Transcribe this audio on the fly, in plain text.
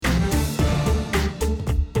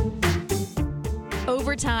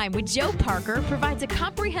Overtime with Joe Parker provides a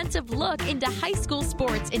comprehensive look into high school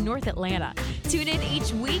sports in North Atlanta. Tune in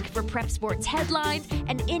each week for prep sports headlines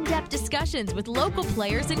and in-depth discussions with local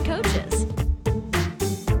players and coaches.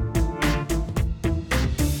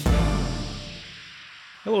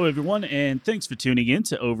 Hello, everyone, and thanks for tuning in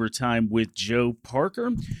to Overtime with Joe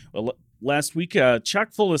Parker. Well, last week,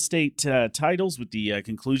 chock full of state titles with the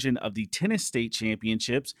conclusion of the tennis state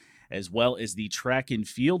championships, as well as the track and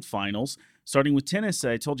field finals. Starting with tennis,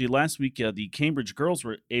 I told you last week the Cambridge girls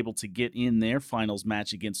were able to get in their finals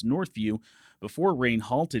match against Northview before rain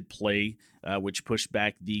halted play, which pushed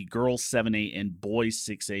back the girls 7A and boys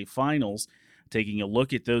 6A finals. Taking a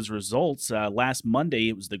look at those results, last Monday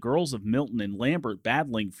it was the girls of Milton and Lambert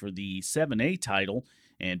battling for the 7A title,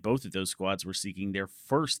 and both of those squads were seeking their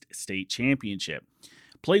first state championship.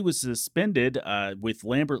 Play was suspended with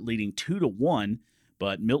Lambert leading 2-1,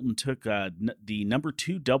 but Milton took the number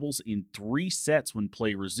 2 doubles in 3 sets when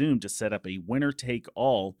play resumed to set up a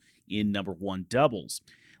winner-take-all in number 1 doubles.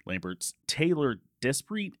 Lambert's Taylor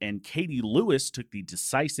Despret and Katie Lewis took the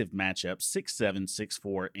decisive matchup 6-7,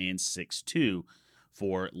 6-4, and 6-2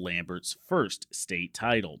 for Lambert's first state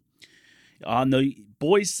title. On the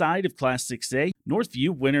boys' side of Class 6A, Northview,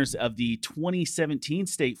 winners of the 2017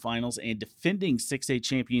 state finals and defending 6A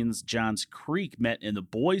champions Johns Creek, met in the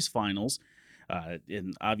boys' finals.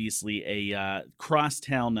 And obviously a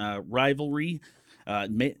crosstown rivalry.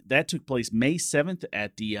 That took place May 7th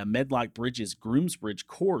at the Medlock Bridges Groomsbridge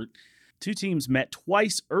Court. Two teams met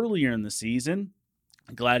twice earlier in the season.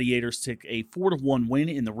 Gladiators took a 4-1 win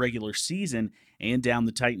in the regular season and downed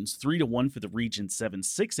the Titans 3-1 for the Region 7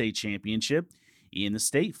 6A championship. In the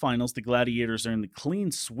state finals, the Gladiators earned the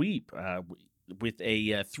clean sweep with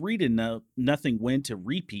a 3-0 win to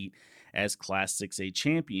repeat as Class 6A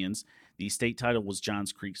champions. The state title was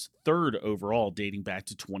Johns Creek's third overall, dating back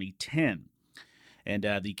to 2010. And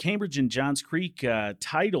the Cambridge and Johns Creek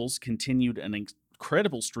titles continued an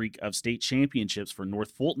incredible streak of state championships for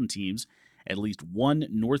North Fulton teams. At least one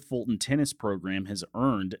North Fulton tennis program has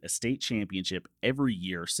earned a state championship every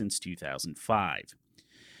year since 2005.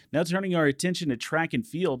 Now turning our attention to track and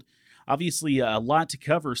field, obviously a lot to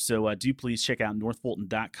cover, so do please check out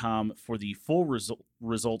northfulton.com for the full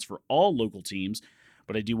results for all local teams.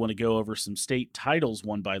 But I do want to go over some state titles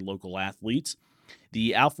won by local athletes.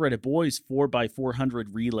 The Alpharetta Boys 4x400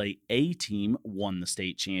 Relay A team won the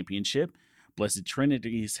state championship. Blessed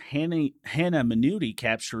Trinity's Hannah Minuti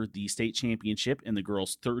captured the state championship in the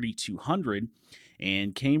girls 3200,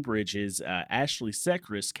 and Cambridge's Ashley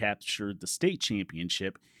Secris captured the state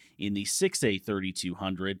championship in the 6A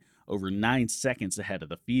 3200 over 9 seconds ahead of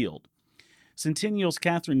the field. Centennial's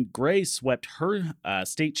Catherine Gray swept her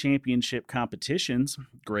state championship competitions.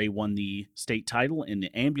 Gray won the state title in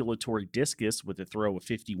the ambulatory discus with a throw of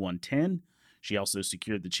 51-10. She also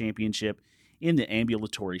secured the championship in the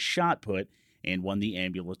ambulatory shot put and won the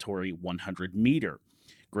ambulatory 100-meter.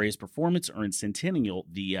 Gray's performance earned Centennial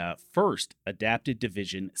the first adapted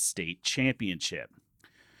division state championship.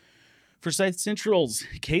 For South Central's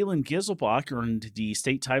Kaylin Giselbach earned the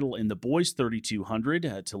state title in the boys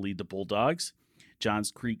 3200 to lead the Bulldogs.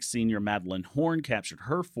 Johns Creek senior Madeline Horn captured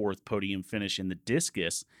her fourth podium finish in the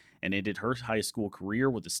discus and ended her high school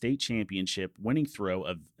career with a state championship winning throw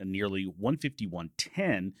of a nearly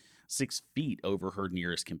 151-10, 6 feet over her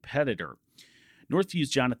nearest competitor.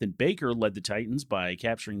 Northview's Jonathan Baker led the Titans by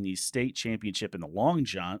capturing the state championship in the long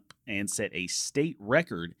jump and set a state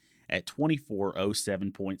record at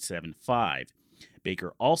 24:07.75.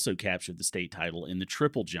 Baker also captured the state title in the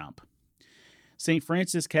triple jump. St.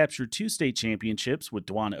 Francis captured 2 state championships, with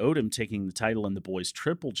Dwan Odom taking the title in the boys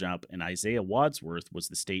triple jump, and Isaiah Wadsworth was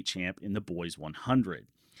the state champ in the boys 100.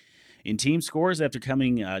 In team scores, after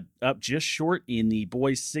coming up just short in the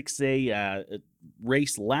boys 6A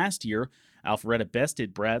race last year, Alpharetta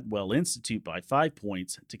bested Bradwell Institute by 5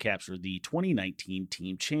 points to capture the 2019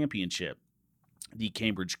 team championship. The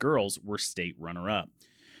Cambridge girls were state runner-up.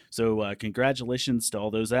 So congratulations to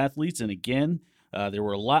all those athletes. And again, there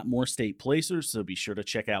were a lot more state placers, so be sure to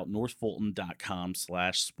check out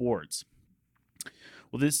northfulton.com/sports.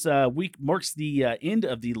 Well, this week marks the end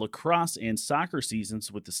of the lacrosse and soccer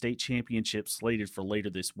seasons with the state championships slated for later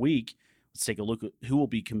this week. Let's take a look at who will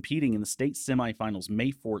be competing in the state semifinals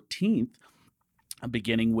May 14th,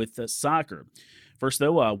 beginning with soccer. First,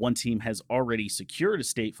 though, one team has already secured a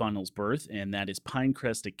state finals berth, and that is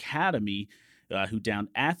Pinecrest Academy, who downed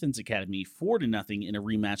Athens Academy 4-0 in a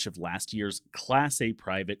rematch of last year's Class A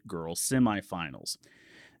private girls semifinals.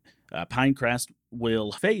 Pinecrest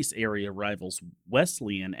will face area rivals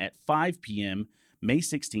Wesleyan at 5 p.m. May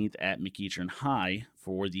 16th at McEachern High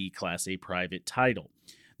for the Class A private title.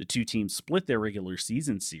 The two teams split their regular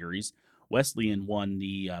season series. Wesleyan won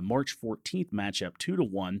the March 14th matchup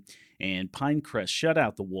 2-1, and Pinecrest shut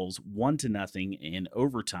out the Wolves 1-0 in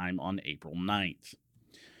overtime on April 9th.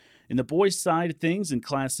 In the boys' side of things in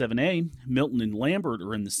Class 7A, Milton and Lambert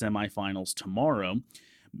are in the semifinals tomorrow.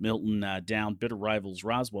 Milton downed bitter rivals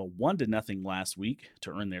Roswell 1-0 last week to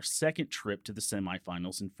earn their second trip to the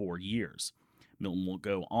semifinals in 4 years. Milton will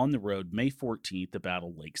go on the road May 14th to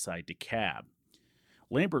battle Lakeside DeKalb.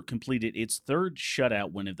 Lambert completed its third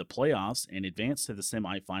shutout win of the playoffs and advanced to the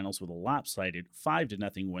semifinals with a lopsided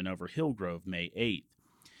 5-0 win over Hillgrove May 8th.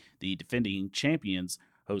 The defending champions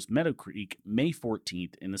host Meadow Creek May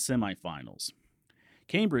 14th in the semifinals.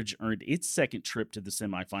 Cambridge earned its second trip to the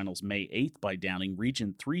semifinals May 8th by downing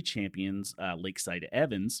Region 3 champions Lakeside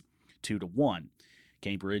Evans 2-1.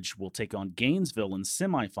 Cambridge will take on Gainesville in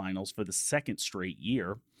semifinals for the second straight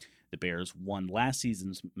year. The Bears won last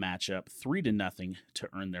season's matchup 3-0 to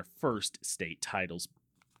earn their first state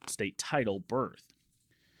title berth.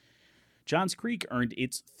 Johns Creek earned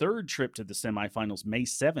its third trip to the semifinals May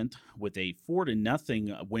 7th with a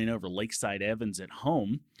 4-0 win over Lakeside Evans at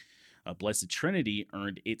home. Blessed Trinity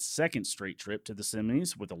earned its second straight trip to the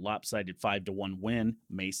semis with a lopsided 5-1 win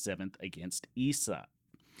May 7th against ESA.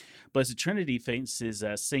 Blessed Trinity faces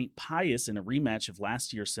St. Pius in a rematch of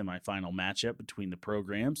last year's semifinal matchup between the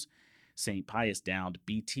programs. St. Pius downed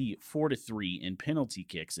BT 4-3 in penalty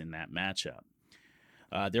kicks in that matchup.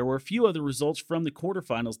 There were a few other results from the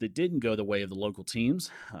quarterfinals that didn't go the way of the local teams.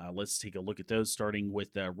 Let's take a look at those, starting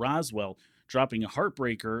with Roswell dropping a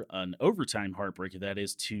heartbreaker, an overtime heartbreaker, that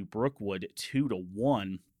is, to Brookwood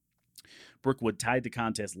 2-1. Brookwood tied the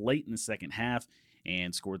contest late in the second half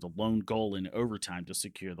and scored the lone goal in overtime to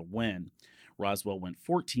secure the win. Roswell went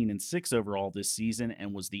 14-6 overall this season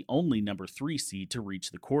and was the only number 3 seed to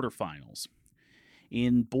reach the quarterfinals.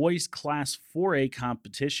 In boys Class 4A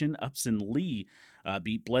competition, Upson Lee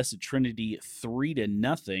beat Blessed Trinity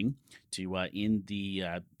 3-0 to end the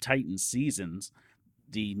Titans seasons.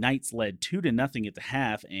 The Knights led 2-0 at the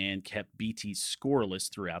half and kept BT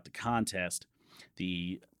scoreless throughout the contest.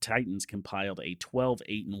 The Titans compiled a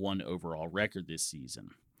 12-8-1 overall record this season.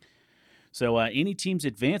 So any teams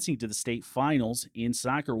advancing to the state finals in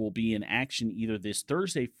soccer will be in action either this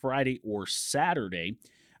Thursday, Friday, or Saturday.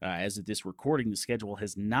 As of this recording, the schedule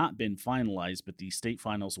has not been finalized, but the state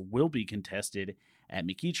finals will be contested at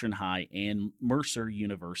McEachern High and Mercer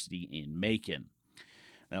University in Macon.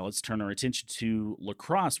 Now let's turn our attention to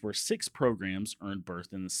lacrosse, where 6 programs earned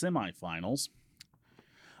berth in the semifinals.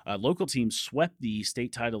 Local teams swept the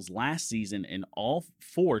state titles last season, and all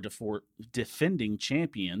 4 defending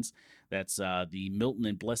champions, that's the Milton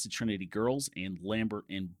and Blessed Trinity girls and Lambert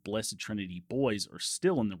and Blessed Trinity boys, are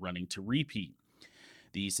still in the running to repeat.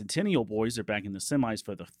 The Centennial boys are back in the semis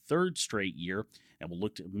for the 3rd straight year and will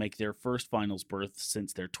look to make their first finals berth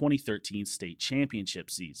since their 2013 state championship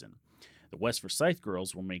season. The West Forsyth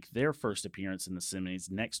girls will make their first appearance in the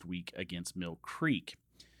semis next week against Mill Creek.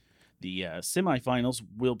 The semifinals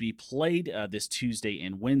will be played this Tuesday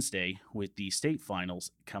and Wednesday, with the state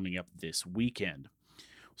finals coming up this weekend.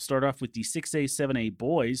 We'll start off with the 6A, 7A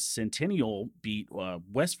boys. Centennial beat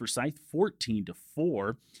West Forsyth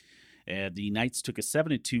 14-4. The Knights took a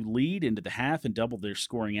 7-2 lead into the half and doubled their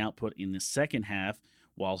scoring output in the second half,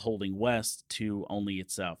 while holding West to only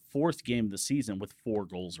its 4th game of the season with 4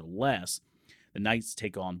 goals or less. The Knights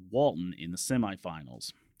take on Walton in the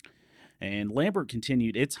semifinals. And Lambert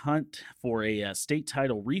continued its hunt for a state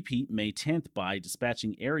title repeat May 10th by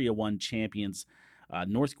dispatching Area 1 champions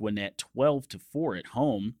North Gwinnett 12-4 at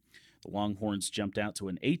home. The Longhorns jumped out to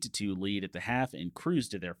an 8-2 lead at the half and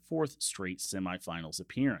cruised to their 4th straight semifinals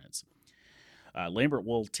appearance. Lambert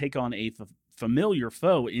will take on a familiar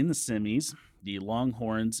foe in the semis. The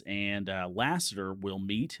Longhorns and Lassiter will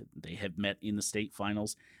meet. They have met in the state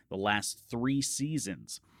finals the last 3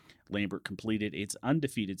 seasons. Lambert completed its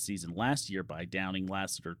undefeated season last year by downing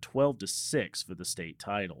Lassiter 12-6 for the state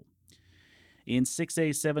title. In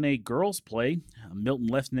 6A, 7A girls play, Milton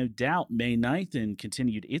left no doubt May 9th and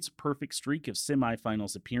continued its perfect streak of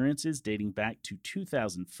semifinals appearances dating back to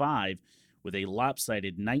 2005 with a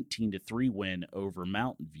lopsided 19-3 win over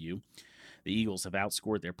Mountain View. The Eagles have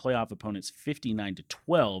outscored their playoff opponents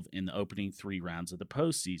 59-12 in the opening 3 rounds of the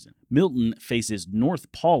postseason. Milton faces North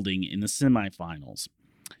Paulding in the semifinals.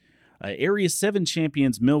 Area 7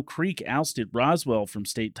 champions Mill Creek ousted Roswell from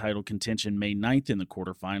state title contention May 9th in the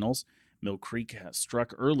quarterfinals. Mill Creek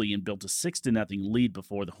struck early and built a 6-0 lead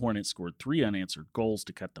before the Hornets scored 3 unanswered goals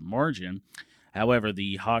to cut the margin. However,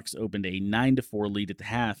 the Hawks opened a 9-4 lead at the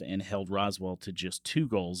half and held Roswell to just 2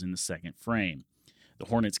 goals in the second frame. The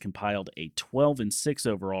Hornets compiled a 12-6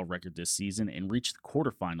 overall record this season and reached the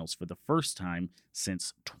quarterfinals for the first time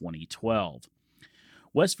since 2012.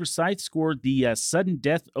 West Forsyth scored the sudden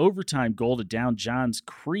death overtime goal to down Johns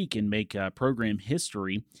Creek and make program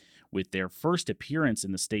history with their first appearance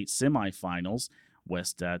in the state semifinals.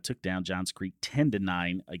 West took down Johns Creek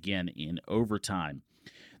 10-9 again in overtime.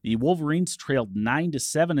 The Wolverines trailed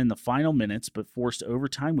 9-7 in the final minutes, but forced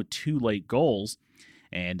overtime with 2 late goals.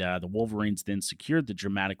 And the Wolverines then secured the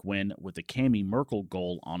dramatic win with a Cammie Merkel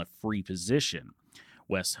goal on a free position.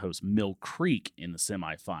 West hosts Mill Creek in the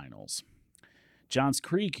semifinals. Johns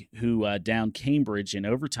Creek, who downed Cambridge in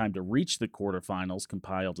overtime to reach the quarterfinals,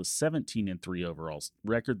 compiled a 17-3 overall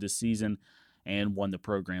record this season and won the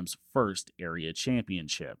program's first area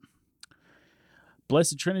championship.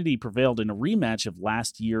 Blessed Trinity prevailed in a rematch of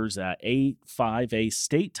last year's A5A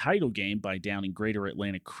state title game by downing Greater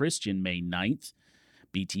Atlanta Christian May 9th.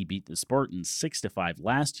 BT beat the Spartans 6-5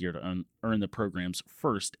 last year to earn the program's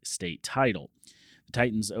first state title. The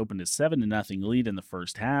Titans opened a 7-0 lead in the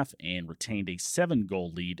first half and retained a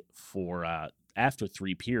 7-goal lead for after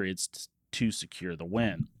 3 periods to secure the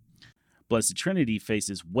win. Blessed Trinity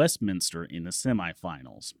faces Westminster in the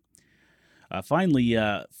semifinals. Finally,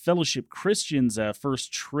 Fellowship Christian's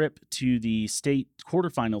first trip to the state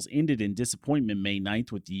quarterfinals ended in disappointment May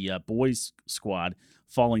 9th with the boys squad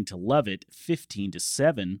falling to Lovett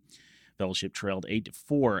 15-7. Fellowship trailed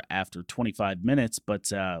 8-4 after 25 minutes,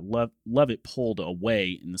 but Lovett pulled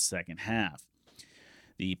away in the second half.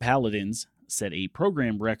 The Paladins set a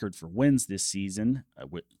program record for wins this season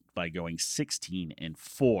by going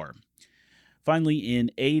 16-4. Finally,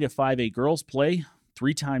 in A5A girls play,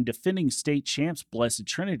 3-time defending state champs Blessed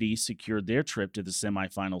Trinity secured their trip to the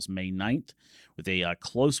semifinals May 9th with a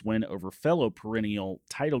close win over fellow perennial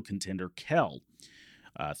title contender Kell.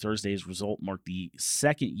 Thursday's result marked the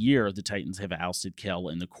second year the Titans have ousted Kell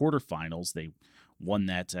in the quarterfinals. They won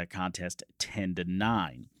that contest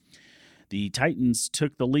 10-9. The Titans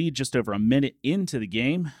took the lead just over a minute into the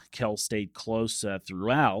game. Kell stayed close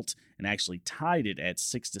throughout and actually tied it at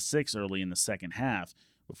 6-6 early in the second half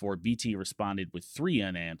before BT responded with 3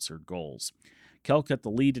 unanswered goals. Kell cut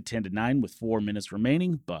the lead to 10-9 with 4 minutes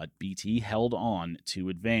remaining, but BT held on to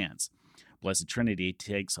advance. Blessed Trinity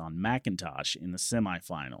takes on McIntosh in the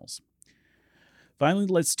semifinals. Finally,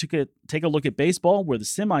 let's take a look at baseball, where the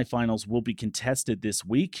semifinals will be contested this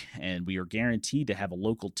week, and we are guaranteed to have a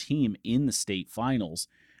local team in the state finals.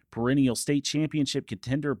 Perennial state championship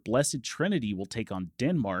contender Blessed Trinity will take on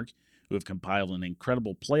Denmark, who have compiled an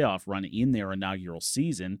incredible playoff run in their inaugural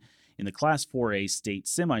season, in the Class 4A state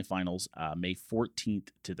semifinals May 14th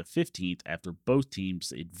to the 15th after both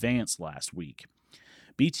teams advanced last week.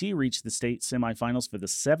 BT reached the state semifinals for the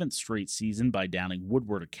 7th straight season by downing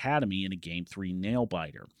Woodward Academy in a Game 3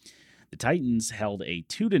 nail-biter. The Titans held a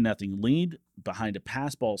 2-0 lead behind a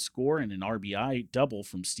passball score and an RBI double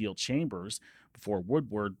from Steele Chambers before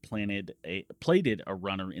Woodward plated a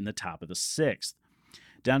runner in the top of the 6th.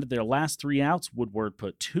 Down to their last 3 outs, Woodward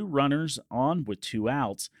put 2 runners on with 2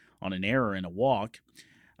 outs on an error and a walk.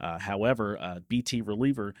 However, BT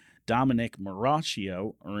reliever Dominic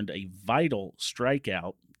Maracchio earned a vital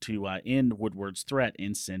strikeout to end Woodward's threat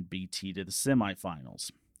and send BT to the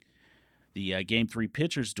semifinals. The Game 3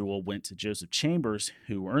 pitchers duel went to Joseph Chambers,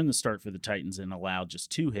 who earned the start for the Titans and allowed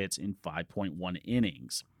just 2 hits in 5.1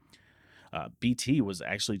 innings. BT was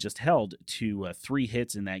actually just held to 3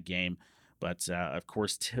 hits in that game, but of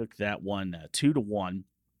course took that one 2-1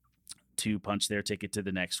 to punch their ticket to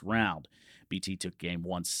the next round. BT took Game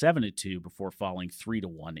 1 7-2 before falling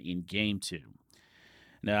 3-1 in Game 2.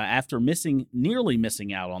 Now, after nearly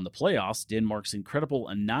missing out on the playoffs, Denmark's incredible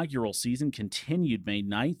inaugural season continued May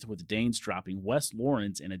 9th with the Danes dropping West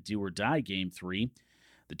Lawrence in a do-or-die Game 3.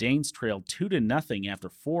 The Danes trailed 2-0 after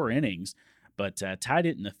 4 innings, but tied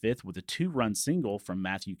it in the 5th with a 2-run single from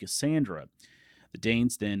Matthew Cassandra. The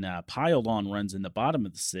Danes then piled on runs in the bottom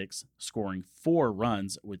of the 6th, scoring 4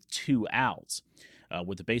 runs with 2 outs.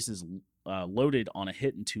 With the bases loaded on a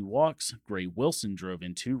hit and 2 walks, Gray Wilson drove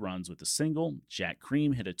in 2 runs with a single, Jack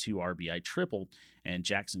Cream hit a 2 RBI triple, and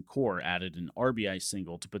Jackson Core added an RBI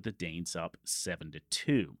single to put the Danes up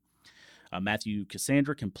 7-2. Matthew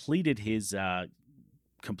Cassandra completed his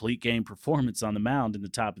complete game performance on the mound in the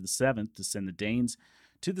top of the 7th to send the Danes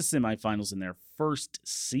to the semifinals in their first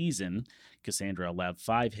season. Cassandra allowed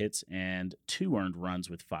 5 hits and 2 earned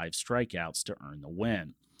runs with 5 strikeouts to earn the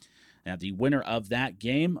win. Now, the winner of that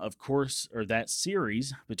game, of course, or that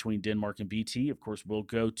series between Denmark and BT, of course, will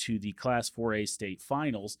go to the Class 4A state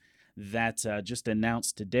finals that just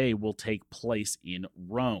announced today will take place in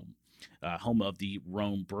Rome, home of the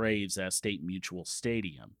Rome Braves State Mutual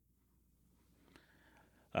Stadium.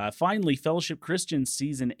 Finally, Fellowship Christian's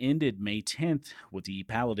season ended May 10th with the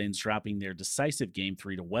Paladins dropping their decisive Game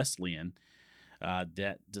 3 to Wesleyan.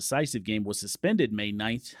 That decisive game was suspended May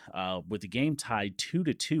 9th with the game tied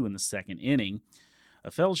 2-2 in the second inning.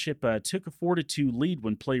 Fellowship took a 4-2 lead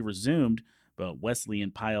when play resumed, but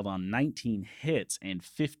Wesleyan piled on 19 hits and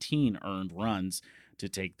 15 earned runs to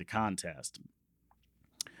take the contest.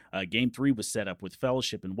 Game 3 was set up with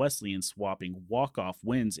Fellowship and Wesleyan swapping walk-off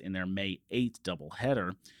wins in their May 8th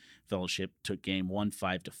doubleheader. Fellowship took Game 1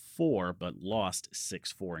 5-4, but lost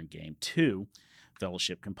 6-4 in Game 2.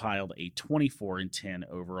 Fellowship compiled a 24-10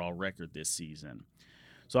 overall record this season.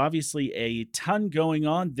 So obviously a ton going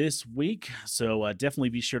on this week, so definitely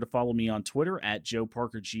be sure to follow me on Twitter at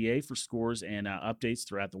JoeParkerGA for scores and updates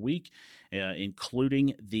throughout the week,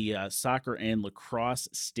 including the soccer and lacrosse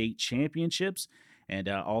state championships. And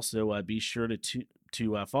also be sure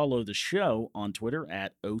to follow the show on Twitter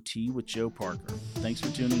at OT with Joe Parker. Thanks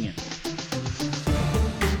for tuning in.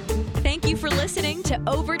 Thank you for listening to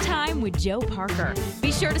Overtime with Joe Parker.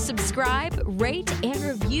 Be sure to subscribe, rate, and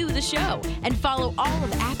review the show, and follow all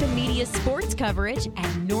of Appen Media's sports coverage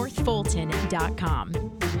at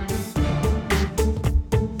northfulton.com.